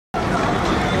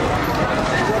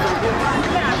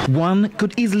One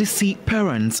could easily see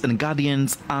parents and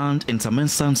guardians and in some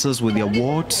instances with their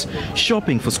wards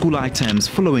shopping for school items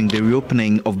following the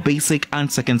reopening of basic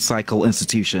and second cycle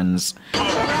institutions.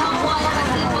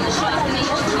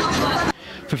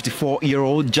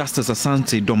 54-year-old Justice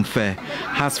Asante Domfe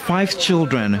has 5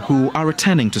 children who are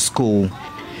returning to school.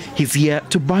 He's here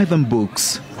to buy them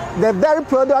books. The very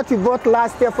product we bought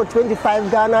last year for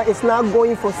 25 Ghana is now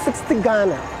going for 60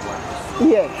 Ghana.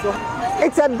 Yeah, so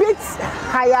it's a bit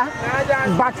higher,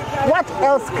 but what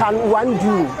else can one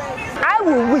do? I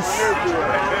will wish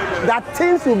that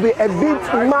things will be a bit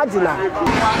marginal.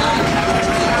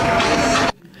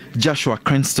 Joshua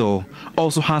Crensto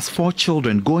also has 4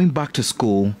 children going back to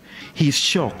school. He's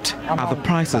shocked at the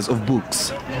prices of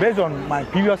books. Based on my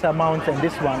previous amount and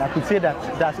this one, I could say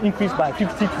that that's increased by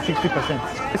 50 to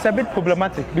 60%. It's a bit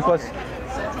problematic because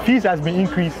fees has been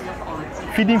increased,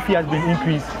 feeding fee has been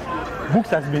increased, books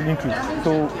has been increased.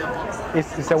 So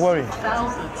it's a worry.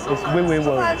 It's way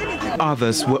worry.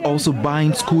 Others were also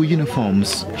buying school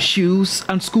uniforms, shoes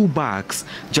and school bags,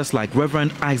 just like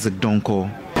Reverend Isaac Donko.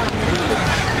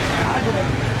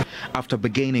 After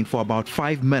bargaining for about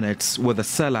 5 minutes with the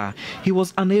seller, he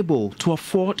was unable to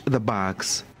afford the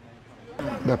bags.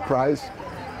 The price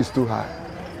is too high,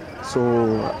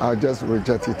 so I just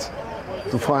reject it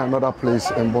to find another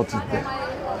place and bought it there.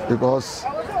 Because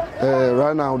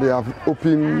right now they have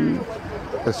opened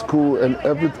a school and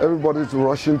everybody's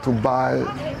rushing to buy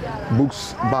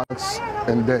books, bags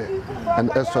and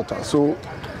etc. So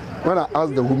when I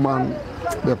asked the woman,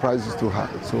 the price is too high,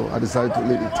 so I decided to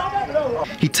leave it.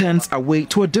 He turns away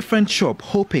to a different shop,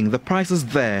 hoping the prices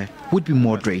there would be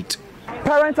moderate.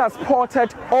 Parents are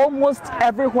spotted almost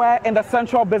everywhere in the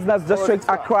central business district,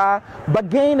 Accra,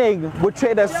 bargaining with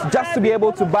traders just to be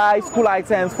able to buy school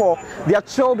items for their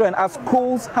children as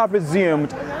schools have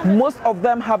resumed. Most of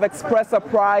them have expressed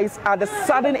surprise at the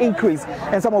sudden increase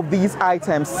in some of these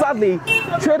items. Sadly,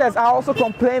 traders are also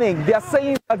complaining. They are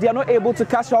saying that they are not able to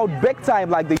cash out big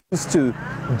time like they used to,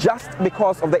 just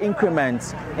because of the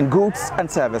increments in goods and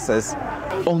services.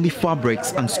 Only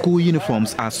fabrics and school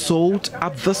uniforms are sold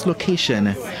at this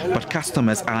location, but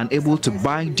customers are unable to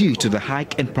buy due to the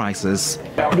hike in prices.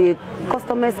 The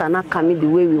customers are not coming the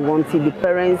way we want it. The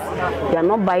parents, they are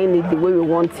not buying it the way we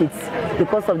want it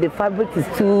because of the fabric is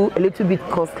a little bit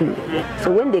costly.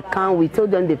 So when they come, we tell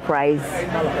them the price.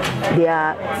 They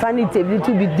are finding it a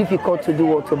little bit difficult to do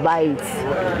or to buy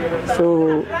it.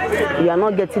 So we are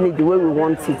not getting it the way we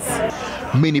want it.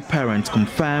 Many parents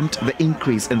confirmed the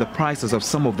increase in the prices of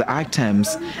some of the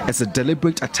items as a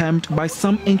deliberate attempt by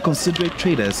some inconsiderate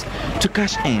traders to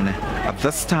cash in at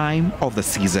this time of the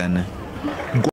season.